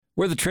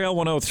We're the Trail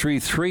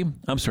 103.3.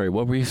 I'm sorry,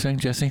 what were you saying,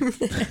 Jesse?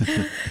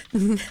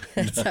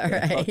 That's all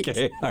right.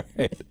 Okay, all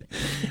right.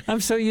 I'm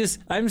so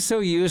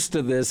used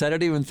to this. I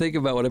don't even think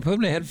about when I put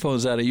my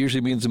headphones on. It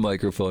usually means the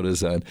microphone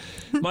is on.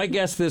 My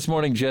guest this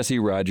morning, Jesse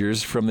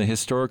Rogers from the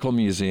Historical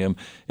Museum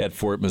at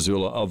Fort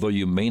Missoula. Although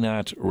you may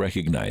not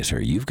recognize her,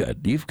 you've got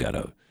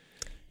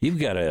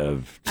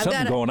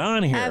something going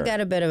on here. I've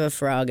got a bit of a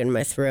frog in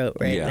my throat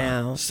right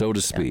now, so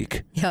to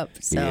speak. Yep.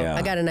 So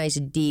I got a nice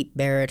deep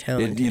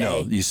baritone.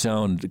 You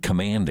sound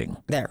commanding.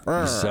 There.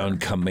 You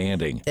sound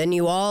commanding. Then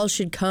you all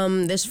should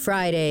come this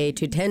Friday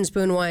to Ten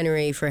Spoon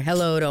Winery for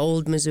Hello to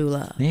Old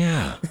Missoula.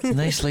 Yeah,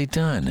 nicely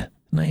done.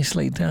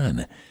 Nicely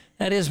done.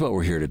 That is what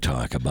we're here to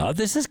talk about.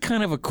 This is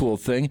kind of a cool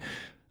thing.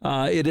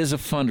 It is a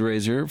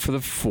fundraiser for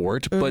the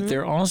fort, but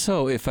they're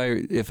also, if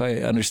I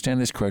understand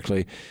this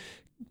correctly,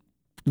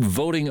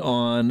 voting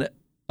on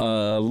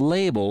a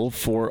label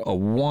for a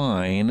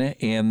wine,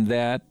 and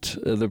that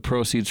the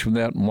proceeds from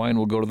that wine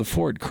will go to the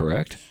fort,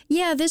 correct?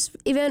 Yeah, this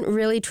event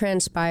really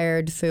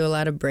transpired through a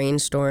lot of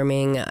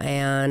brainstorming,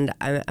 and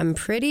I'm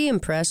pretty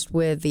impressed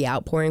with the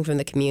outpouring from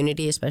the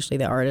community, especially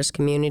the artist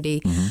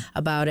community,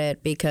 about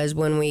it, because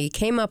when we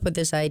came up with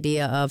this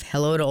idea of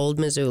Hello to Old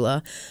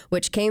Missoula,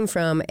 which came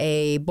from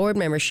a board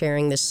member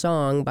sharing this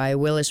song by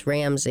Willis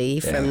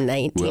Ramsey from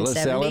 1972. Willis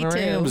Allen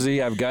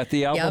Ramsey, I've got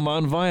the album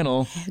on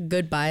vinyl.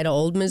 Goodbye to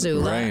Old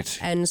Missoula. Right.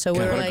 And so we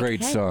were like,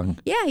 great song.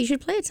 Yeah, you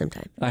should play it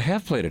sometime. I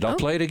have played it. I'll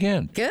play it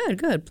again.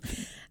 Good.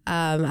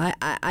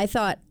 I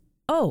thought,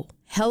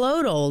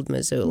 Hello to Old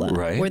Missoula.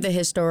 Right. We're the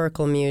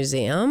Historical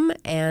Museum.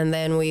 And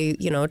then we,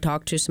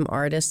 talked to some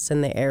artists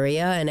in the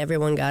area, and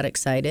everyone got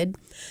excited.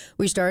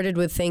 We started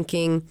with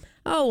thinking,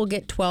 we'll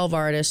get 12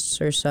 artists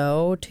or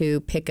so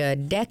to pick a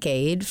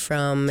decade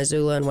from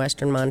Missoula and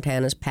Western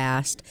Montana's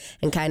past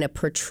and kind of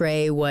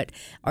portray what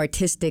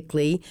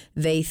artistically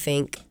they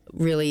think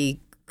really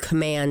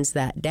commands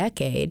that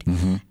decade.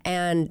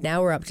 And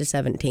now we're up to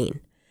 17.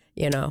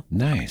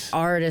 Nice.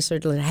 Artists are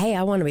like, hey,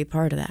 I want to be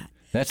part of that.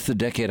 That's the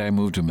decade I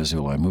moved to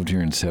Missoula. I moved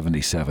here in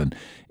 77.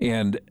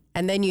 And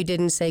then you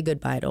didn't say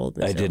goodbye to Old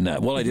Missoula. I did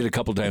not. Well, I did a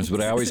couple times,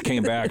 but I always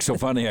came back. So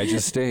funny, I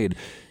just stayed.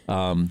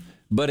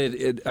 But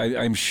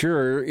I'm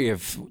sure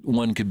if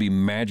one could be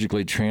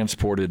magically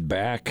transported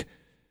back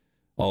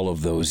all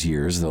of those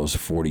years, those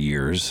 40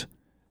 years,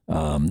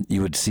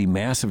 you would see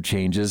massive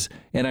changes.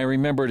 And I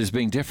remember it as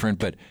being different,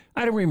 but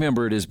I don't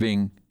remember it as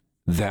being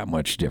that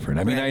much different.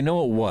 I mean, I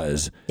know it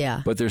was,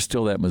 but there's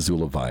still that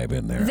Missoula vibe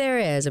in there. There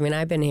is. I mean,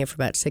 I've been here for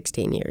about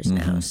 16 years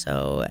now,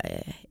 so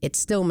it's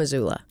still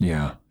Missoula.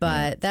 Yeah.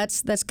 But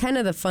that's kind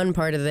of the fun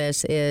part of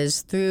this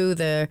is through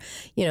the,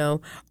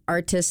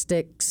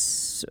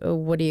 artistics,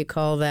 what do you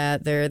call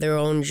that? Their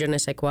own je ne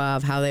sais quoi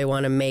of how they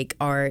want to make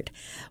art.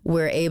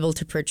 We're able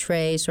to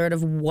portray sort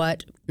of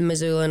what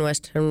Missoula and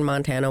Western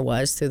Montana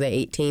was through the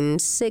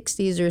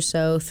 1860s or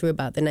so, through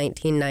about the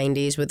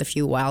 1990s with a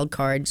few wild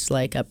cards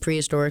like a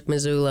prehistoric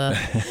Missoula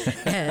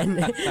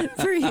and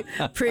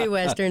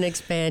pre-Western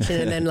expansion,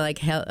 and then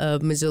like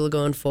Missoula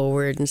going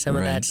forward and some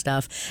of that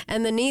stuff.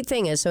 And the neat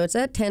thing is, so it's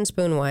at Ten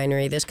Spoon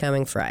Winery this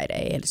coming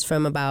Friday. It's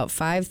from about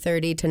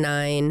 5:30 to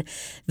 9.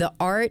 The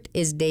art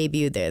is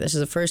debuted there. This is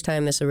the first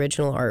time this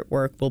original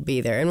artwork will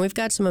be there. And we've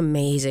got some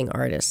amazing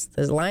artists.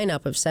 There's a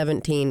lineup of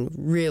 17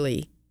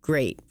 really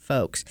great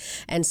folks,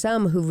 and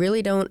some who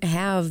really don't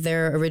have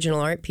their original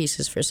art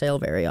pieces for sale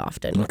very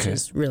often, which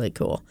is really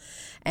cool.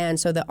 And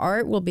so the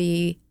art will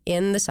be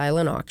in the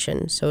silent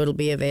auction, so it'll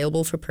be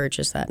available for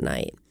purchase that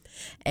night.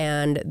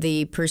 And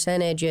the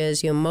percentage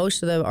is,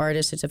 most of the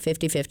artists, it's a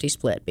 50-50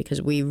 split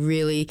because we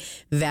really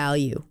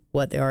value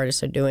what the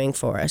artists are doing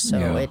for us.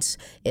 So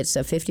it's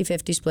a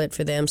 50-50 split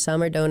for them.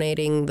 Some are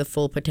donating the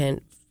full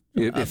potential.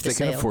 If they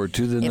can afford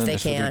to, then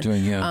that's what they're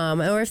doing,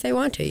 or if they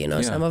want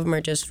to, some of them are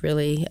just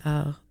really,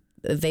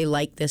 they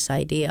like this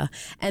idea.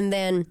 And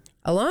then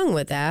along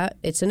with that,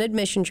 it's an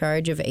admission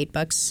charge of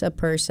 $8 a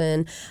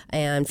person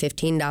and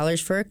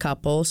 $15 for a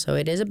couple. So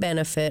it is a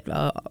benefit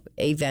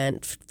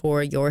event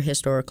for your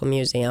historical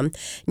museum. And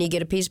you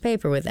get a piece of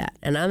paper with that.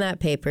 And on that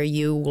paper,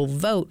 you will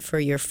vote for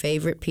your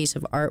favorite piece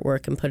of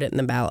artwork and put it in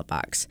the ballot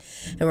box.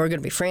 And we're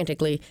going to be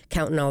frantically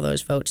counting all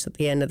those votes at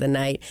the end of the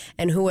night.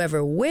 And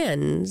whoever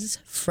wins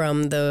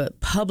from the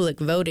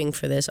public voting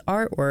for this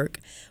artwork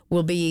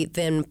will be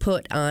then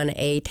put on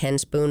a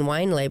 10-spoon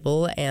wine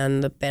label,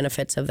 and the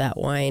benefits of that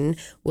wine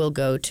will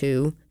go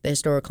to the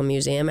Historical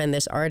Museum, and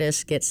this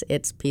artist gets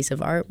its piece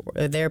of art,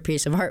 or their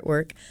piece of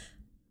artwork,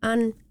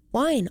 on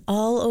wine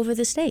all over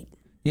the state.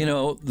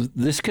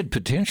 This could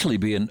potentially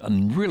be a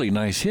really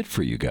nice hit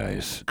for you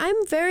guys.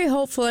 I'm very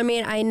hopeful. I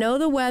mean, I know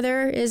the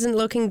weather isn't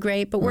looking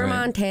great, but we're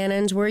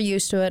Montanans. We're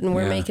used to it, and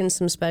we're making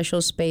some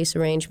special space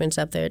arrangements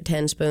up there at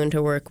 10 Spoon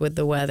to work with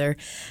the weather.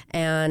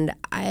 And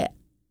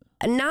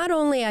not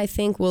only, I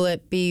think, will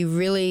it be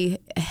really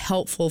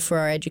helpful for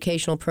our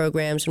educational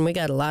programs, and we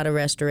got a lot of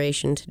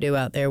restoration to do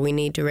out there. We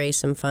need to raise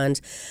some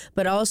funds.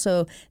 But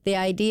also the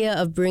idea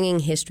of bringing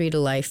history to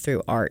life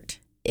through art.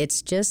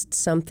 It's just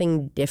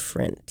something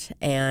different.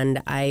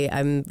 And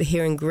I'm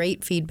hearing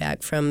great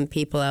feedback from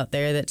people out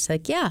there that's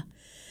like,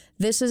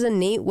 this is a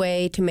neat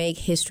way to make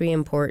history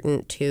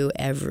important to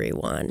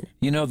everyone.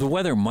 You know, the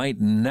weather might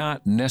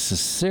not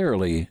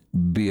necessarily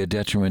be a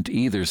detriment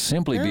either,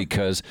 simply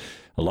because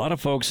a lot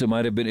of folks that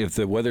might have been, if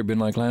the weather had been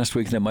like last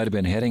week, that might have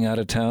been heading out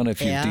of town.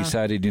 If you've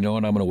decided, you know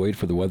what, I'm going to wait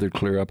for the weather to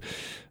clear up.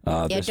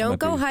 Don't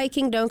go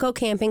hiking, don't go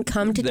camping.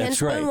 Come to Ten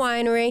Spoon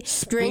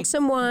Winery, drink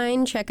some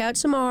wine, check out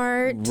some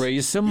art.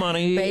 Raise some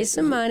money. Raise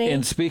some money.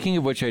 And speaking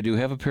of which, I do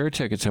have a pair of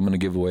tickets I'm going to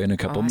give away in a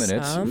couple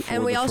minutes.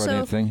 And we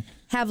also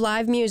have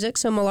live music,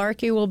 so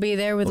Malarkey will be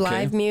there with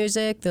live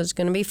music. There's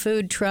going to be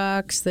food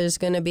trucks. There's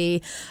going to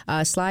be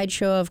a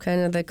slideshow of kind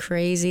of the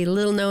crazy,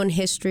 little-known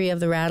history of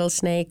the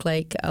rattlesnake.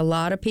 Like, a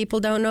lot of people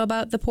don't know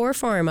about the Poor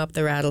Farm up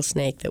the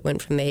Rattlesnake that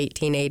went from the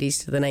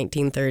 1880s to the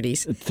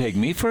 1930s. Take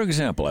me, for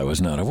example. I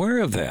was not aware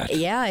of that.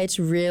 Yeah, it's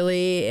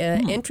really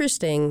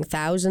interesting.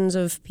 Thousands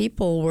of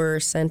people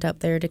were sent up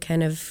there to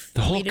kind of...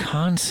 The whole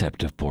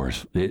concept of Poor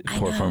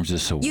Farms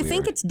is so weird. You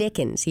think it's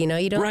Dickens, you know?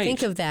 You don't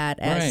think of that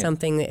as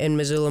something in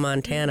Missoula,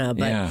 Montana,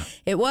 but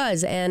it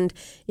was. And,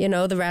 you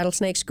know, the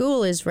Rattlesnake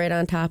School is right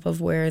on top of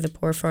where the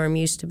Poor Farm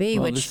used to be,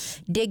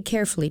 dig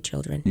carefully,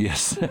 children.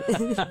 Yes.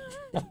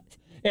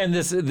 And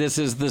this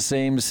is the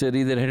same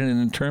city that had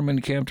an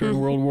internment camp during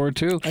World War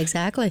II.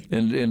 Exactly.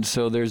 And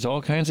so there's all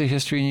kinds of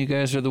history, and you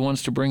guys are the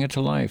ones to bring it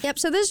to life. Yep,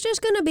 so there's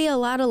just going to be a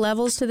lot of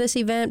levels to this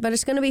event, but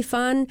it's going to be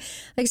fun.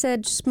 Like I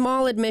said,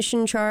 small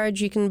admission charge.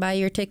 You can buy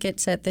your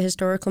tickets at the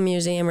Historical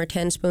Museum or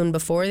Ten Spoon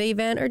before the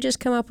event, or just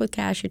come up with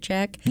cash or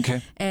check.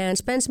 Okay. And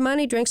spend some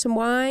money, drink some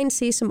wine,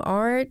 see some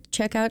art,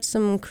 check out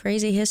some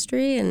crazy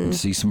history, and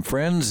see some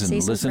friends and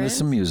listen to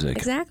some music.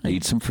 Exactly.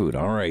 Eat some food.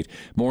 All right.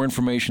 More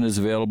information is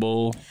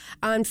available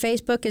on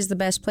Facebook is the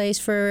best place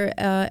for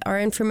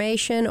our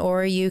information,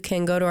 or you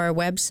can go to our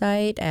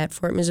website at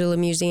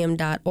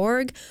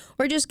fortmissoulamuseum.org,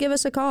 or just give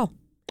us a call.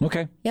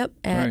 Okay. Yep,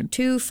 at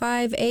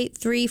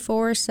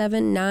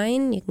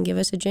 258-3479. You can give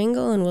us a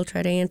jingle, and we'll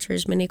try to answer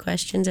as many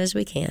questions as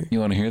we can.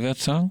 You want to hear that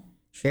song?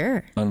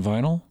 Sure. On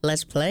vinyl?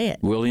 Let's play it.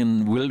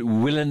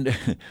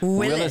 Willis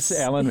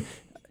Allen.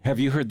 Have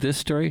you heard this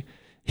story?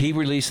 He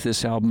released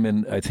this album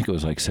in, I think it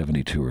was like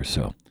 72 or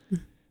so.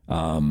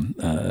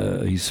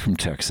 He's from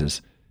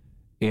Texas.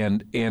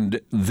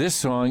 And this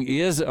song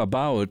is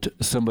about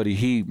somebody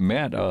he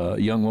met, a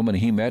young woman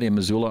he met in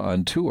Missoula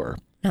on tour.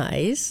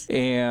 Nice.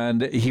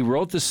 And he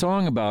wrote the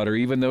song about her,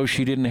 even though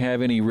she didn't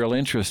have any real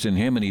interest in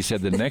him. And he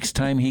said the next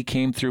time he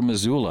came through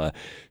Missoula,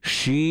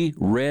 she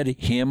read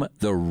him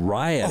the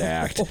riot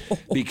act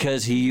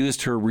because he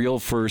used her real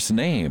first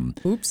name.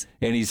 Oops.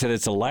 And he said,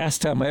 it's the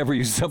last time I ever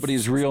used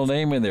somebody's real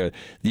name in there.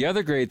 The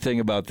other great thing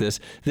about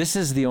this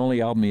is the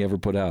only album he ever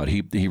put out.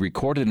 He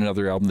recorded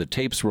another album. The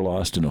tapes were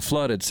lost in a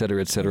flood, et cetera,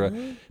 et cetera.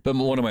 Mm-hmm. But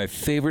one of my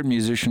favorite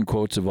musician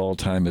quotes of all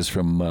time is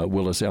from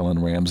Willis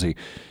Allen Ramsey.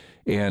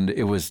 And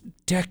it was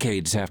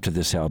decades after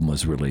this album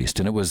was released,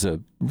 and it was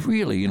a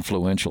really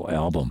influential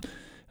album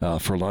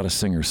for a lot of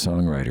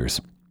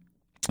singer-songwriters.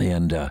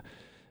 And an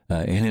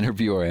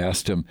interviewer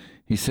asked him,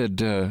 he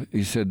said,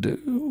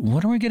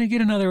 when are we going to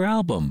get another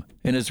album?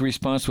 And his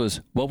response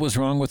was, what was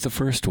wrong with the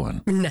first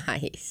one?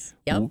 Nice.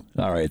 Yep.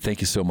 All right.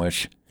 Thank you so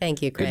much.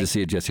 Thank you, Craig. Good to see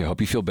you, Jesse. I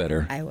hope you feel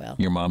better. I will.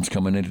 Your mom's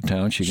coming into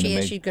town. She's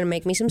going to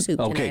make me some soup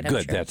tonight, okay, good.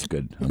 I'm sure. That's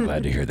good. I'm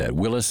glad to hear that.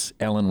 Willis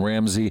Allen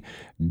Ramsey,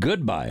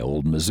 Goodbye,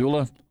 Old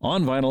Missoula,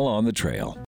 on vinyl on the trail.